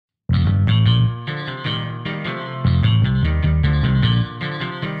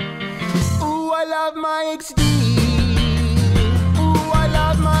my XD. Ooh, I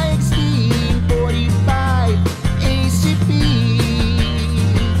love my XD. 45 ACP.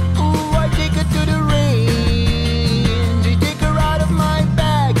 Ooh, I take her to the range. I take her out of my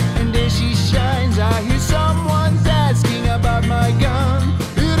bag, and there she shines. I hear someone's asking about my gun.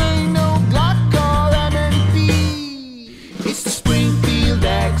 It ain't no Glock or M&P. It's the Springfield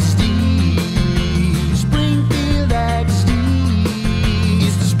XD. Springfield XD.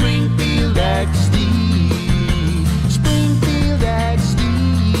 It's the Springfield XD. Springfield XD.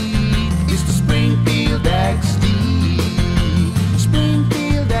 It's the Springfield XD.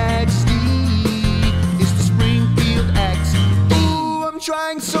 Springfield XD. It's the Springfield XD. Ooh, I'm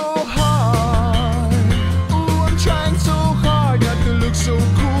trying so hard. Ooh, I'm trying so hard not to look so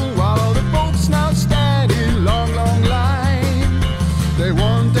cool while the folks now stand in long, long line. They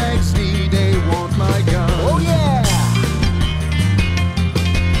want XD.